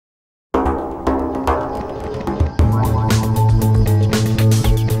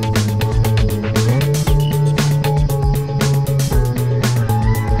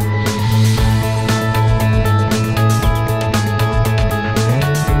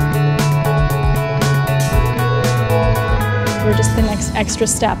We're just the next extra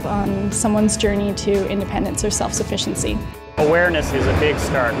step on someone's journey to independence or self-sufficiency. Awareness is a big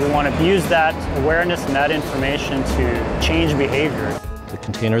start. We want to use that awareness and that information to change behavior. The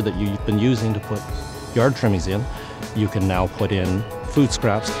container that you've been using to put yard trimmings in, you can now put in food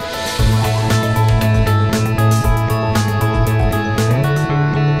scraps.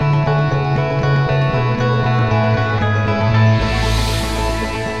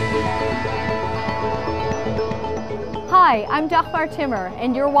 Hi, I'm Dagmar Timmer,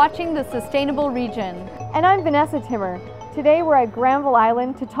 and you're watching The Sustainable Region. And I'm Vanessa Timmer. Today we're at Granville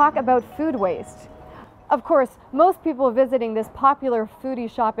Island to talk about food waste. Of course, most people visiting this popular foodie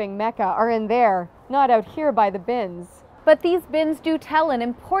shopping mecca are in there, not out here by the bins. But these bins do tell an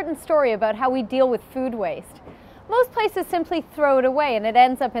important story about how we deal with food waste. Most places simply throw it away and it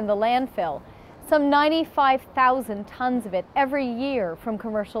ends up in the landfill. Some 95,000 tons of it every year from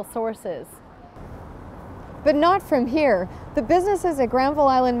commercial sources. But not from here. The businesses at Granville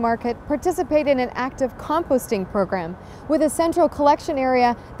Island Market participate in an active composting program with a central collection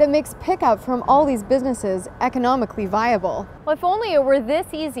area that makes pickup from all these businesses economically viable. Well, if only it were this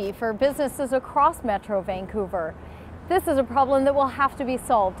easy for businesses across Metro Vancouver. This is a problem that will have to be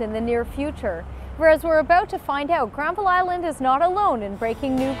solved in the near future. Whereas we're about to find out, Granville Island is not alone in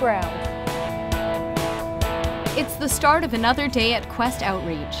breaking new ground. It's the start of another day at Quest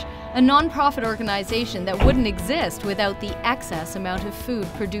Outreach, a non-profit organization that wouldn't exist without the excess amount of food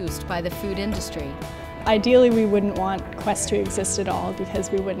produced by the food industry. Ideally, we wouldn't want Quest to exist at all because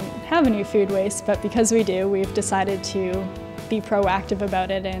we wouldn't have any food waste, but because we do, we've decided to be proactive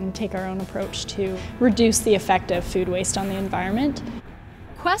about it and take our own approach to reduce the effect of food waste on the environment.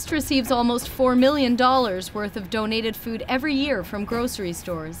 Quest receives almost $4 million worth of donated food every year from grocery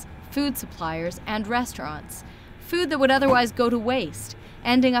stores, food suppliers, and restaurants. Food that would otherwise go to waste,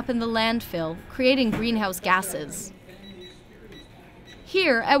 ending up in the landfill, creating greenhouse gases.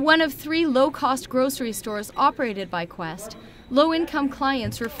 Here, at one of 3 low-cost grocery stores operated by Quest, low-income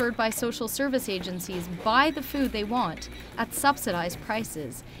clients referred by social service agencies buy the food they want at subsidized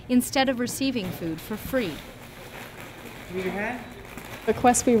prices instead of receiving food for free. At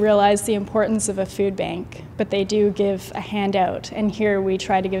Quest, we realize the importance of a food bank, but they do give a handout, and here we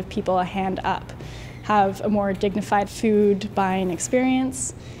try to give people a hand up. Have a more dignified food buying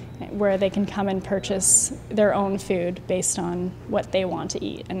experience where they can come and purchase their own food based on what they want to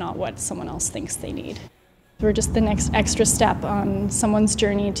eat and not what someone else thinks they need. We're just the next extra step on someone's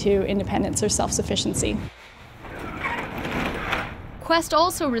journey to independence or self-sufficiency. Quest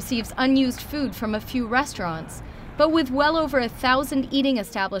also receives unused food from a few restaurants, but with well over 1,000 eating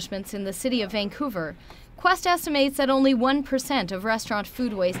establishments in the city of Vancouver, Quest estimates that only 1% of restaurant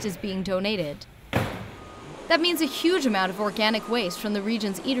food waste is being donated. That means a huge amount of organic waste from the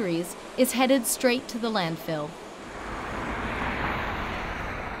region's eateries is headed straight to the landfill.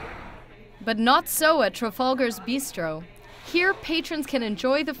 But not so at Trafalgar's Bistro. Here, patrons can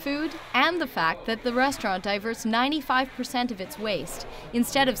enjoy the food and the fact that the restaurant diverts 95% of its waste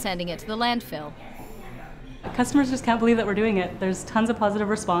instead of sending it to the landfill. Customers just can't believe that we're doing it. There's tons of positive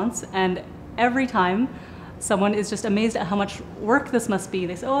response, and every time someone is just amazed at how much work this must be.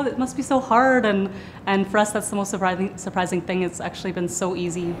 They say, oh, it must be so hard, and for us that's the most surprising thing. It's actually been so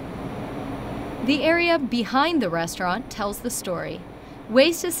easy. The area behind the restaurant tells the story.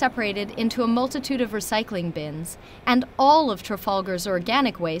 Waste is separated into a multitude of recycling bins, and all of Trafalgar's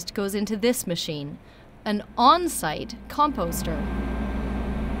organic waste goes into this machine, an on-site composter.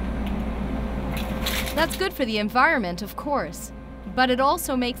 That's good for the environment, of course, but it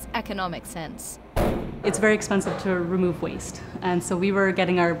also makes economic sense. It's very expensive to remove waste, and so we were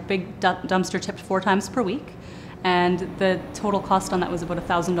getting our big dumpster tipped 4 times per week, and the total cost on that was about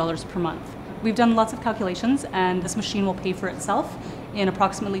 $1,000 per month. We've done lots of calculations, and this machine will pay for itself in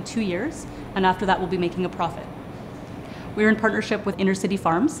approximately 2 years, and after that we'll be making a profit. We're in partnership with Inner City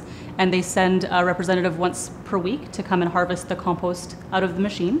Farms, and they send a representative once per week to come and harvest the compost out of the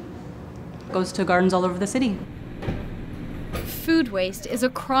machine. It goes to gardens all over the city. Food waste is a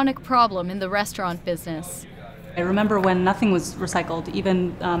chronic problem in the restaurant business. I remember when nothing was recycled,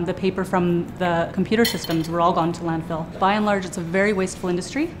 even the paper from the computer systems were all gone to landfill. By and large, it's a very wasteful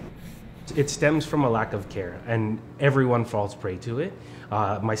industry. It stems from a lack of care, and everyone falls prey to it,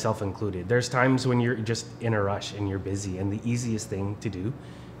 myself included. There's times when you're just in a rush and you're busy, and the easiest thing to do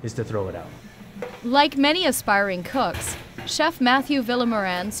is to throw it out. Like many aspiring cooks, Chef Matthew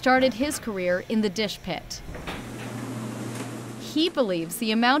Villamoran started his career in the dish pit. He believes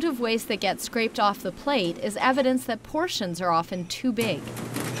the amount of waste that gets scraped off the plate is evidence that portions are often too big.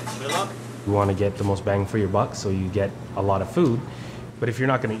 You want to get the most bang for your buck, so you get a lot of food, but if you're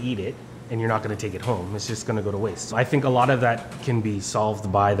not going to eat it, and you're not going to take it home. It's just going to go to waste. So I think a lot of that can be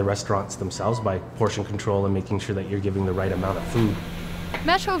solved by the restaurants themselves, by portion control and making sure that you're giving the right amount of food.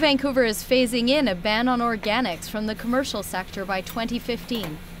 Metro Vancouver is phasing in a ban on organics from the commercial sector by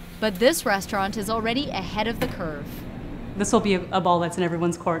 2015. But this restaurant is already ahead of the curve. This will be a ball that's in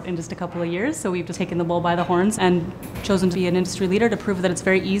everyone's court in just a couple of years, so we've just taken the bull by the horns and chosen to be an industry leader to prove that it's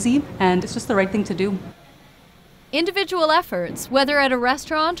very easy and it's just the right thing to do. Individual efforts, whether at a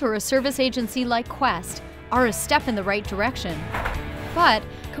restaurant or a service agency like Quest, are a step in the right direction. But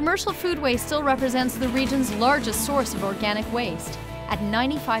commercial food waste still represents the region's largest source of organic waste, at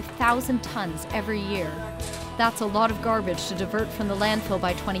 95,000 tons every year. That's a lot of garbage to divert from the landfill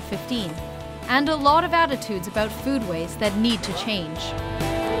by 2015, and a lot of attitudes about food waste that need to change.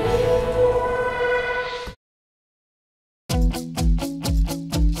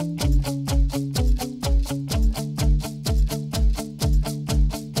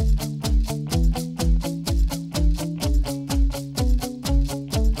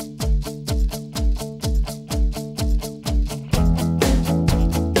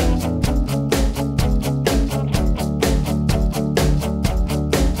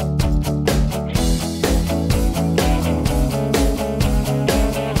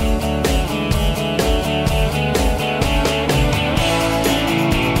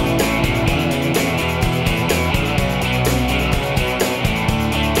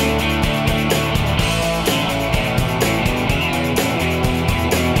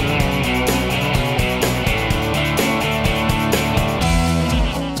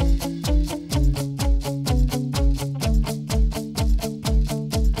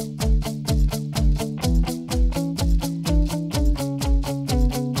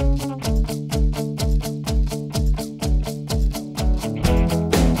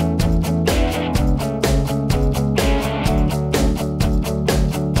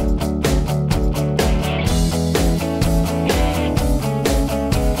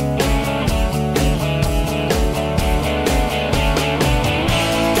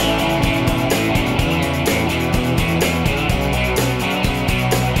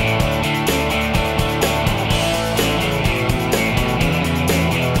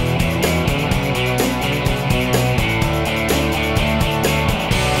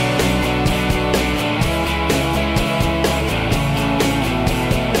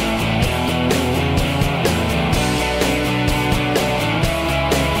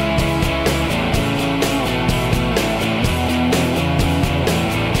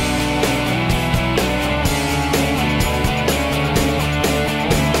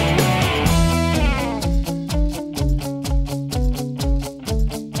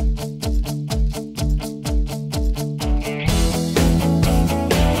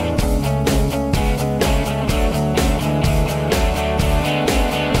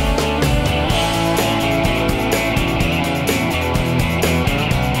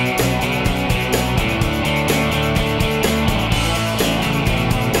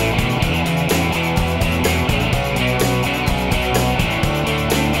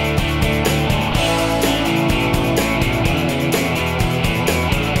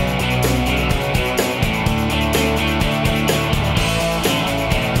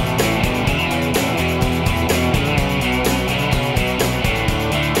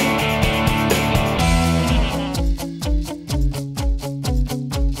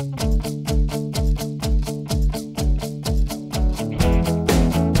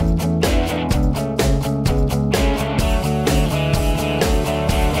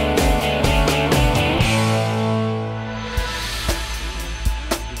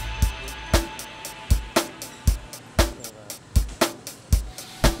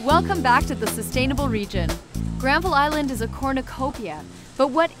 Welcome back to the Sustainable Region. Granville Island is a cornucopia, but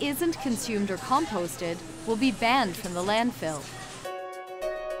what isn't consumed or composted will be banned from the landfill.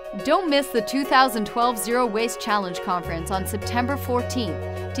 Don't miss the 2012 Zero Waste Challenge Conference on September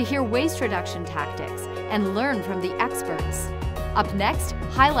 14th to hear waste reduction tactics and learn from the experts. Up next,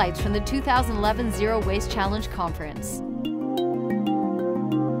 highlights from the 2011 Zero Waste Challenge Conference.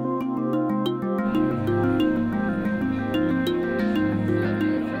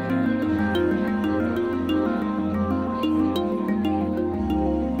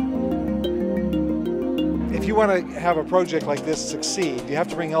 If you want to have a project like this succeed, you have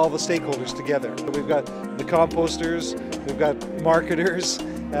to bring all the stakeholders together. We've got the composters, we've got marketers,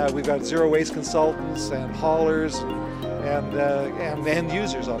 we've got zero waste consultants and haulers and end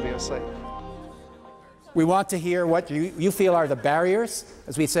users, obviously. We want to hear what you feel are the barriers,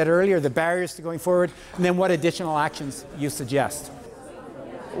 as we said earlier, the barriers to going forward, and then what additional actions you suggest.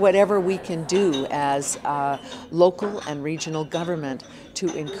 whatever we can do as local and regional government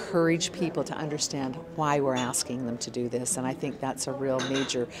to encourage people to understand why we're asking them to do this. And I think that's a real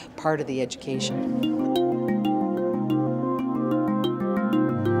major part of the education.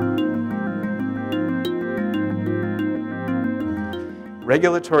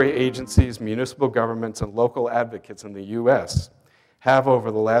 Regulatory agencies, municipal governments, and local advocates in the U.S. have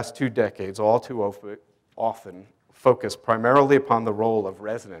over the last 2 decades all too often focused primarily upon the role of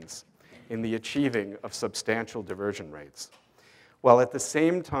residents in the achieving of substantial diversion rates, while at the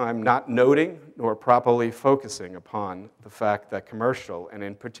same time not noting nor properly focusing upon the fact that commercial, and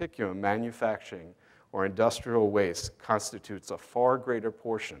in particular manufacturing or industrial waste, constitutes a far greater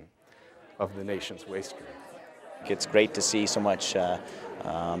portion of the nation's waste stream. It's great to see so much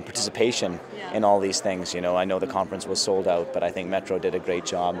participation in all these things. You know, I know the conference was sold out, but I think Metro did a great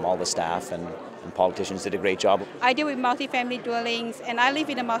job, and all the staff and politicians did a great job. I deal with multifamily dwellings, and I live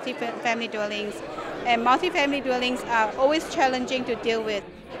in a multifamily dwellings. And multifamily dwellings are always challenging to deal with.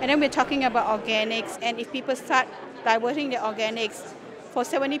 And then we're talking about organics, and if people start diverting the organics, for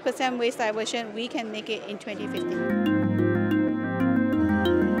 70% waste diversion, we can make it in 2050.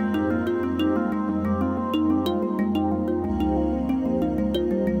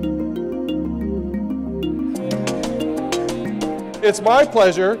 It's my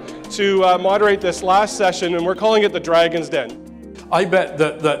pleasure to moderate this last session, and we're calling it the Dragon's Den. I bet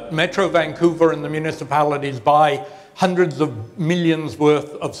that Metro Vancouver and the municipalities buy hundreds of millions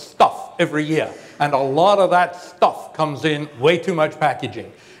worth of stuff every year, and a lot of that stuff comes in way too much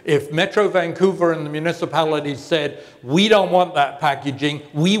packaging. If Metro Vancouver and the municipalities said, we don't want that packaging,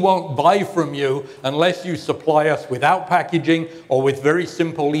 we won't buy from you unless you supply us without packaging or with very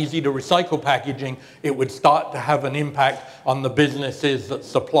simple, easy to recycle packaging, it would start to have an impact on the businesses that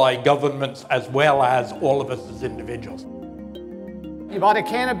supply governments as well as all of us as individuals. You bought a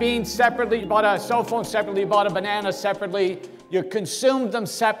can of beans separately, you bought a cell phone separately, you bought a banana separately, you consumed them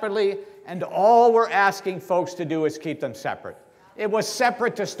separately, and all we're asking folks to do is keep them separate. It was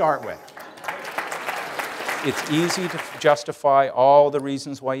separate to start with. It's easy to justify all the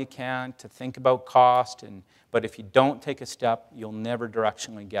reasons why you can't, to think about cost, but if you don't take a step, you'll never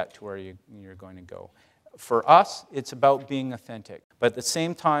directionally get to where you're going to go. For us, it's about being authentic, but at the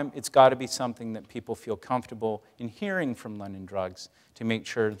same time, it's got to be something that people feel comfortable in hearing from London Drugs to make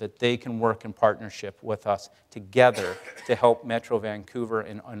sure that they can work in partnership with us together to help Metro Vancouver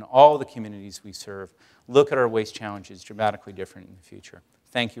and all the communities we serve look at our waste challenges dramatically different in the future.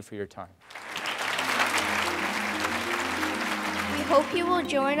 Thank you for your time. We hope you will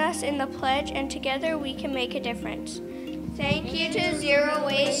join us in the pledge, and together we can make a difference. Thank you to Zero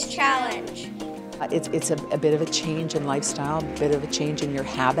Waste Challenge. It's a bit of a change in lifestyle, a bit of a change in your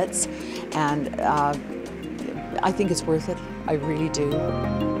habits, and I think it's worth it. I really do.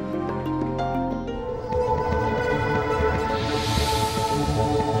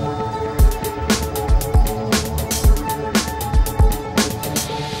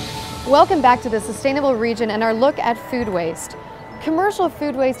 Welcome back to the Sustainable Region and our look at food waste. Commercial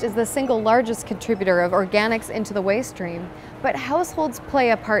food waste is the single largest contributor of organics into the waste stream, but households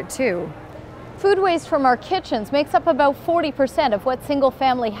play a part too. Food waste from our kitchens makes up about 40% of what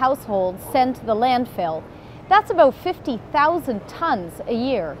single-family households send to the landfill. That's about 50,000 tons a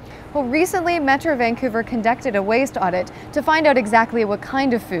year. Well, recently Metro Vancouver conducted a waste audit to find out exactly what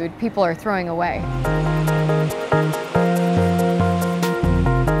kind of food people are throwing away.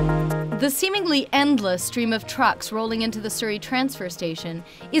 The seemingly endless stream of trucks rolling into the Surrey transfer station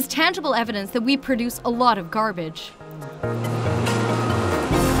is tangible evidence that we produce a lot of garbage.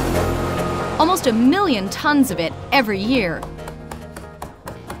 Almost 1 million tons of it every year.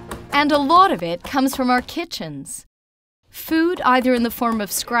 And a lot of it comes from our kitchens. Food either in the form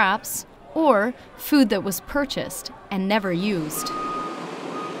of scraps or food that was purchased and never used.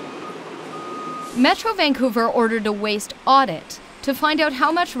 Metro Vancouver ordered a waste audit to find out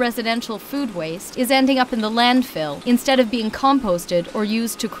how much residential food waste is ending up in the landfill instead of being composted or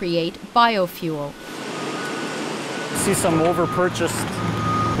used to create biofuel. See some over-purchased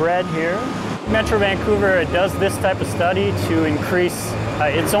bread here. Metro Vancouver does this type of study to increase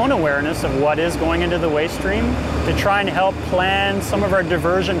its own awareness of what is going into the waste stream, to try and help plan some of our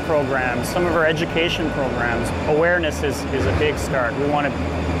diversion programs, some of our education programs. Awareness is a big start. We want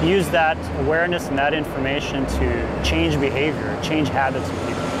to use that awareness and that information to change behavior, change habits of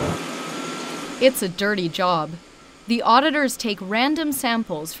people. It's a dirty job. The auditors take random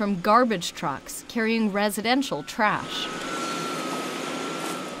samples from garbage trucks carrying residential trash.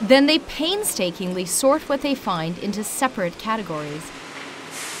 Then they painstakingly sort what they find into separate categories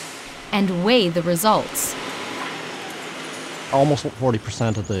and weigh the results. Almost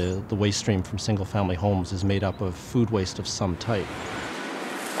 40% of the waste stream from single-family homes is made up of food waste of some type.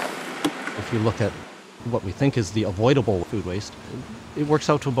 If you look at what we think is the avoidable food waste, it works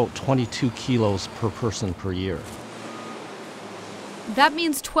out to about 22 kilos per person per year. That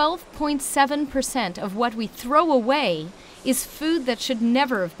means 12.7% of what we throw away is food that should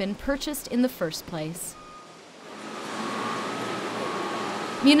never have been purchased in the first place.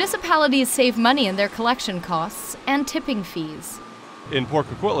 Municipalities save money in their collection costs and tipping fees. In Port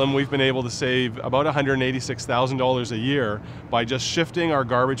Coquitlam, we've been able to save about $186,000 a year by just shifting our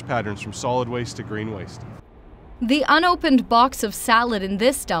garbage patterns from solid waste to green waste. The unopened box of salad in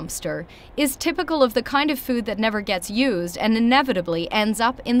this dumpster is typical of the kind of food that never gets used and inevitably ends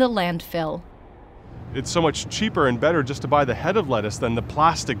up in the landfill. It's so much cheaper and better just to buy the head of lettuce than the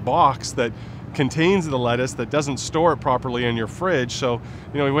plastic box that contains the lettuce that doesn't store it properly in your fridge. So,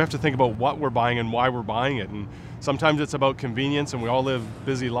 we have to think about what we're buying and why we're buying it. And sometimes it's about convenience, and we all live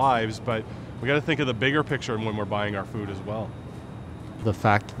busy lives, but we got to think of the bigger picture when we're buying our food as well. The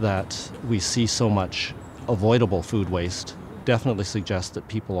fact that we see so much avoidable food waste definitely suggests that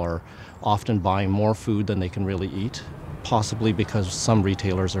people are often buying more food than they can really eat, possibly because some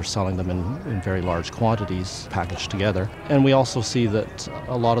retailers are selling them in very large quantities packaged together. And we also see that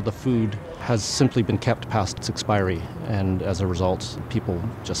a lot of the food has simply been kept past its expiry, and as a result, people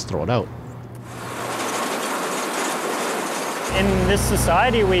just throw it out. In this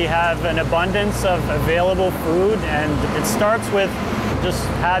society, we have an abundance of available food, and it starts with just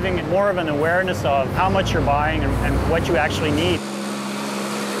having more of an awareness of how much you're buying and what you actually need.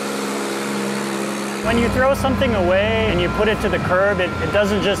 When you throw something away and you put it to the curb, it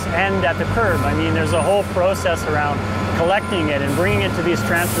doesn't just end at the curb. I mean, there's a whole process around collecting it and bringing it to these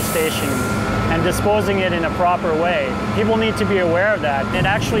transfer stations and disposing it in a proper way. People need to be aware of that. It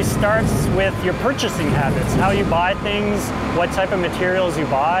actually starts with your purchasing habits, how you buy things, what type of materials you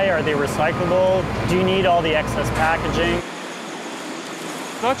buy, are they recyclable, do you need all the excess packaging?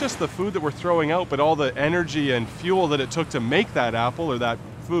 Not just the food that we're throwing out, but all the energy and fuel that it took to make that apple or that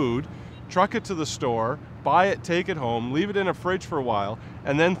food, truck it to the store, buy it, take it home, leave it in a fridge for a while,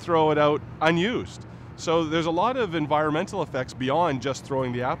 and then throw it out unused. So there's a lot of environmental effects beyond just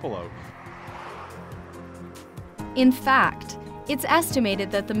throwing the apple out. In fact, it's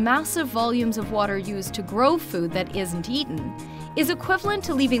estimated that the massive volumes of water used to grow food that isn't eaten is equivalent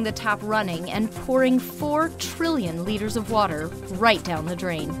to leaving the tap running and pouring 4 trillion liters of water right down the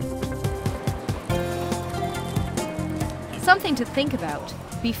drain. Something to think about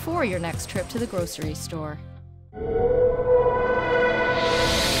before your next trip to the grocery store.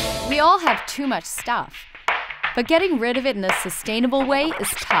 We all have too much stuff, but getting rid of it in a sustainable way is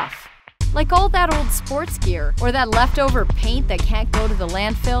tough. Like all that old sports gear or that leftover paint that can't go to the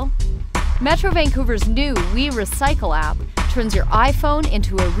landfill. Metro Vancouver's new We Recycle app turns your iPhone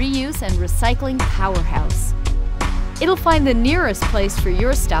into a reuse and recycling powerhouse. It'll find the nearest place for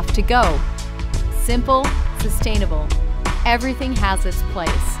your stuff to go. Simple, sustainable. Everything has its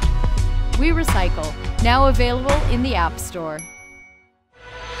place. We Recycle, now available in the App Store.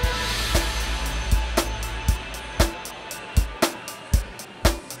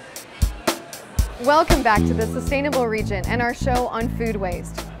 Welcome back to the Sustainable Region and our show on food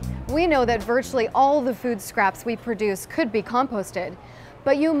waste. We know that virtually all the food scraps we produce could be composted,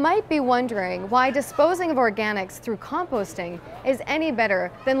 but you might be wondering why disposing of organics through composting is any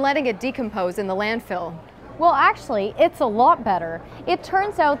better than letting it decompose in the landfill. Well, actually, it's a lot better. It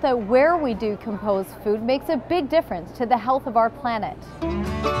turns out that where we do compose food makes a big difference to the health of our planet.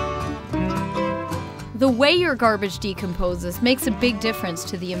 The way your garbage decomposes makes a big difference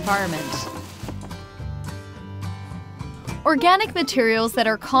to the environment. Organic materials that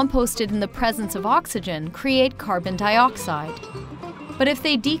are composted in the presence of oxygen create carbon dioxide. But if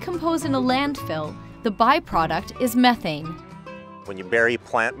they decompose in a landfill, the byproduct is methane. When you bury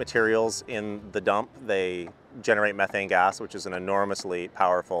plant materials in the dump, they generate methane gas, which is an enormously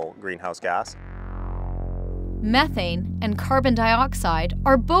powerful greenhouse gas. Methane and carbon dioxide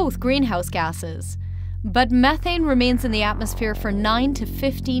are both greenhouse gases. But methane remains in the atmosphere for 9 to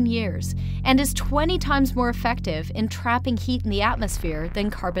 15 years and is 20 times more effective in trapping heat in the atmosphere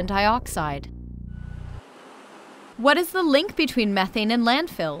than carbon dioxide. What is the link between methane and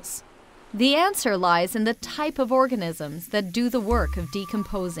landfills? The answer lies in the type of organisms that do the work of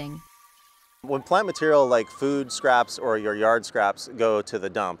decomposing. When plant material like food scraps or your yard scraps go to the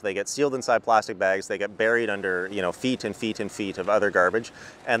dump, they get sealed inside plastic bags, they get buried under feet and feet and feet of other garbage,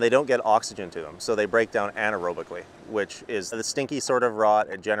 and they don't get oxygen to them, so they break down anaerobically, which is the stinky sort of rot.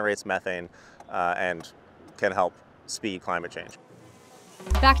 It generates methane and can help speed climate change.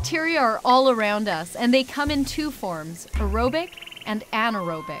 Bacteria are all around us, and they come in two forms, aerobic and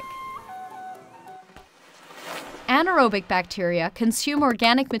anaerobic. Anaerobic bacteria consume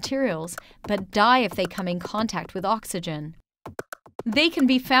organic materials, but die if they come in contact with oxygen. They can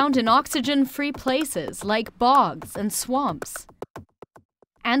be found in oxygen-free places like bogs and swamps,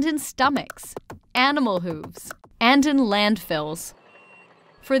 and in stomachs, animal hooves, and in landfills.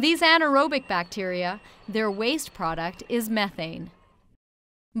 For these anaerobic bacteria, their waste product is methane.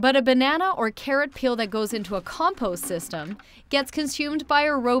 But a banana or carrot peel that goes into a compost system gets consumed by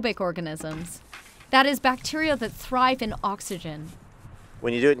aerobic organisms. That is, bacteria that thrive in oxygen.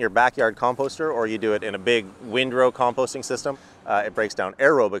 When you do it in your backyard composter or you do it in a big windrow composting system, it breaks down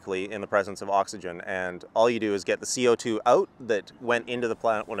aerobically in the presence of oxygen, and all you do is get the CO2 out that went into the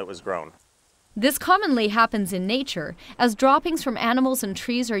plant when it was grown. This commonly happens in nature, as droppings from animals and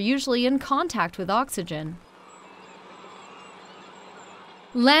trees are usually in contact with oxygen.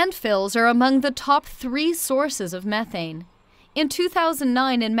 Landfills are among the top 3 sources of methane. In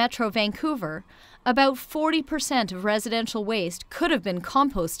 2009 in Metro Vancouver, about 40% of residential waste could have been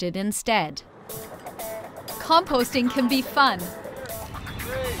composted instead. Composting can be fun. 3, 2,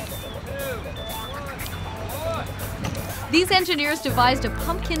 1. These engineers devised a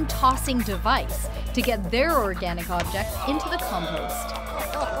pumpkin tossing device to get their organic objects into the compost.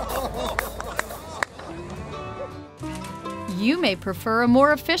 You may prefer a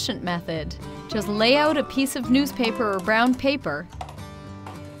more efficient method. Just lay out a piece of newspaper or brown paper.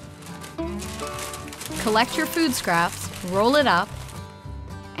 Collect your food scraps, roll it up,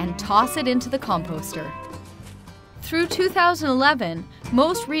 and toss it into the composter. Through 2011,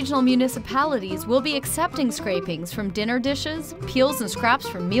 most regional municipalities will be accepting scrapings from dinner dishes, peels and scraps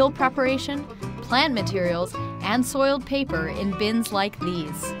from meal preparation, plant materials, and soiled paper in bins like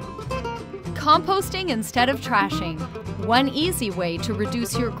these. Composting instead of trashing. One easy way to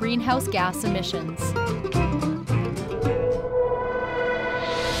reduce your greenhouse gas emissions.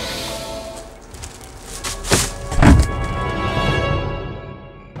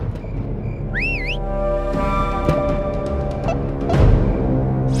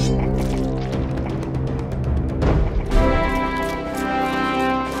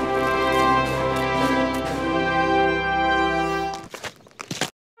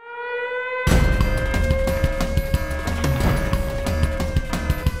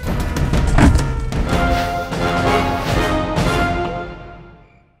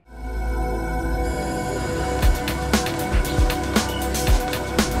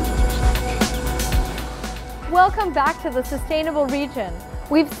 Welcome back to the Sustainable Region.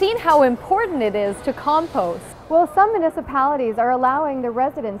 We've seen how important it is to compost. Well, some municipalities are allowing their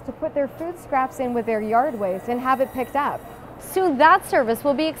residents to put their food scraps in with their yard waste and have it picked up. Soon that service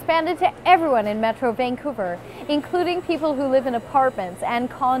will be expanded to everyone in Metro Vancouver, including people who live in apartments and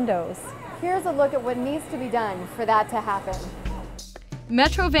condos. Here's a look at what needs to be done for that to happen.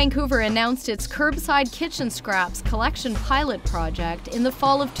 Metro Vancouver announced its curbside kitchen scraps collection pilot project in the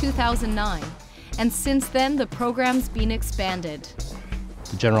fall of 2009. And since then, the program's been expanded.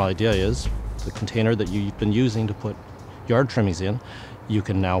 The general idea is the container that you've been using to put yard trimmings in, you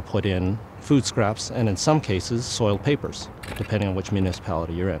can now put in food scraps and in some cases soiled papers, depending on which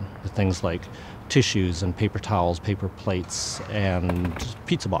municipality you're in. Things like tissues and paper towels, paper plates, and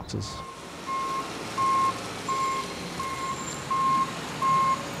pizza boxes.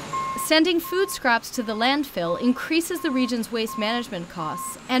 Sending food scraps to the landfill increases the region's waste management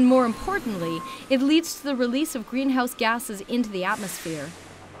costs, and more importantly, it leads to the release of greenhouse gases into the atmosphere.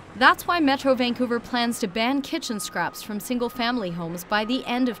 That's why Metro Vancouver plans to ban kitchen scraps from single-family homes by the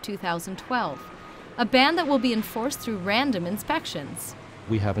end of 2012, a ban that will be enforced through random inspections.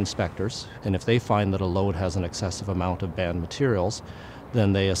 We have inspectors, and if they find that a load has an excessive amount of banned materials,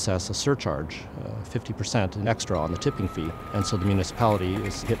 then they assess a surcharge, 50% extra on the tipping fee. And so the municipality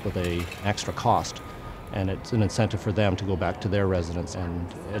is hit with an extra cost, and it's an incentive for them to go back to their residents and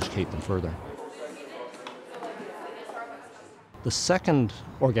educate them further. The second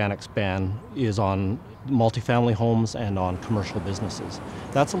organics ban is on multifamily homes and on commercial businesses.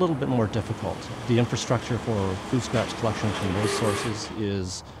 That's a little bit more difficult. The infrastructure for food scraps collection from those sources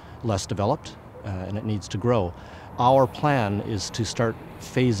is less developed, and it needs to grow. Our plan is to start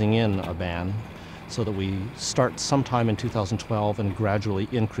phasing in a ban so that we start sometime in 2012 and gradually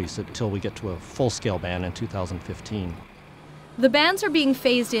increase it till we get to a full-scale ban in 2015. The bans are being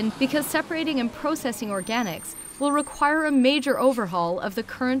phased in because separating and processing organics will require a major overhaul of the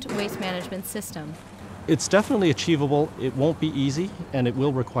current waste management system. It's definitely achievable. It won't be easy, and it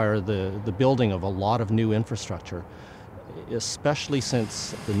will require the building of a lot of new infrastructure, especially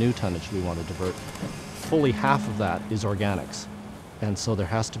since the new tonnage we want to divert, fully half of that is organics. And so there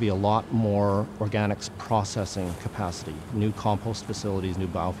has to be a lot more organics processing capacity, new compost facilities, new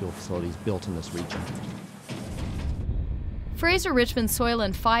biofuel facilities built in this region. Fraser Richmond Soil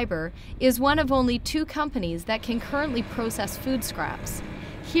and Fiber is one of only 2 companies that can currently process food scraps.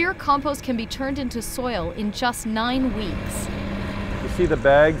 Here, compost can be turned into soil in just 9 weeks. You see the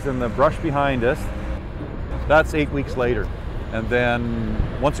bags and the brush behind us, that's 8 weeks later. And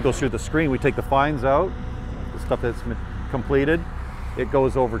then once it goes through the screen, we take the fines out, the stuff that's completed. It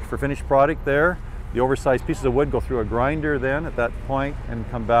goes over for finished product there. The oversized pieces of wood go through a grinder then at that point and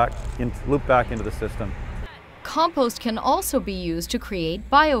come back, loop back into the system. Compost can also be used to create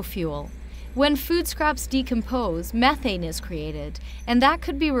biofuel. When food scraps decompose, methane is created, and that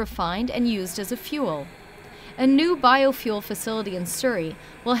could be refined and used as a fuel. A new biofuel facility in Surrey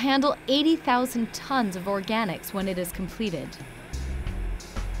will handle 80,000 tons of organics when it is completed.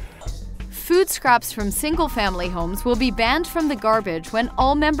 Food scraps from single-family homes will be banned from the garbage when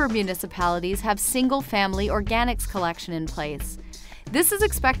all member municipalities have single-family organics collection in place. This is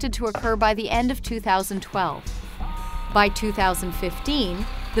expected to occur by the end of 2012. By 2015,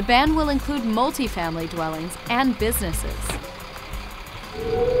 the ban will include multifamily dwellings and businesses.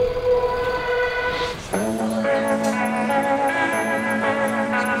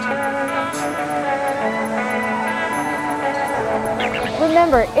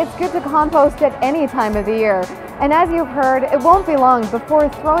 Remember, it's good to compost at any time of the year. And as you've heard, it won't be long before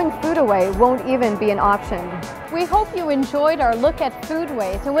throwing food away won't even be an option. We hope you enjoyed our look at food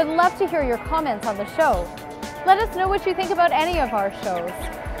waste and would love to hear your comments on the show. Let us know what you think about any of our shows.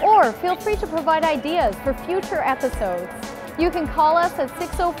 Or feel free to provide ideas for future episodes. You can call us at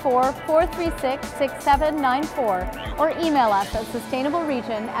 604-436-6794 or email us at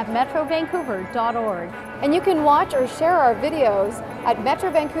sustainableregion@metrovancouver.org. And you can watch or share our videos at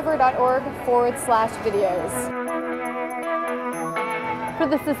metrovancouver.org/videos. For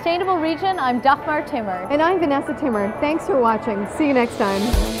the Sustainable Region, I'm Dagmar Timmer. And I'm Vanessa Timmer. Thanks for watching. See you next time.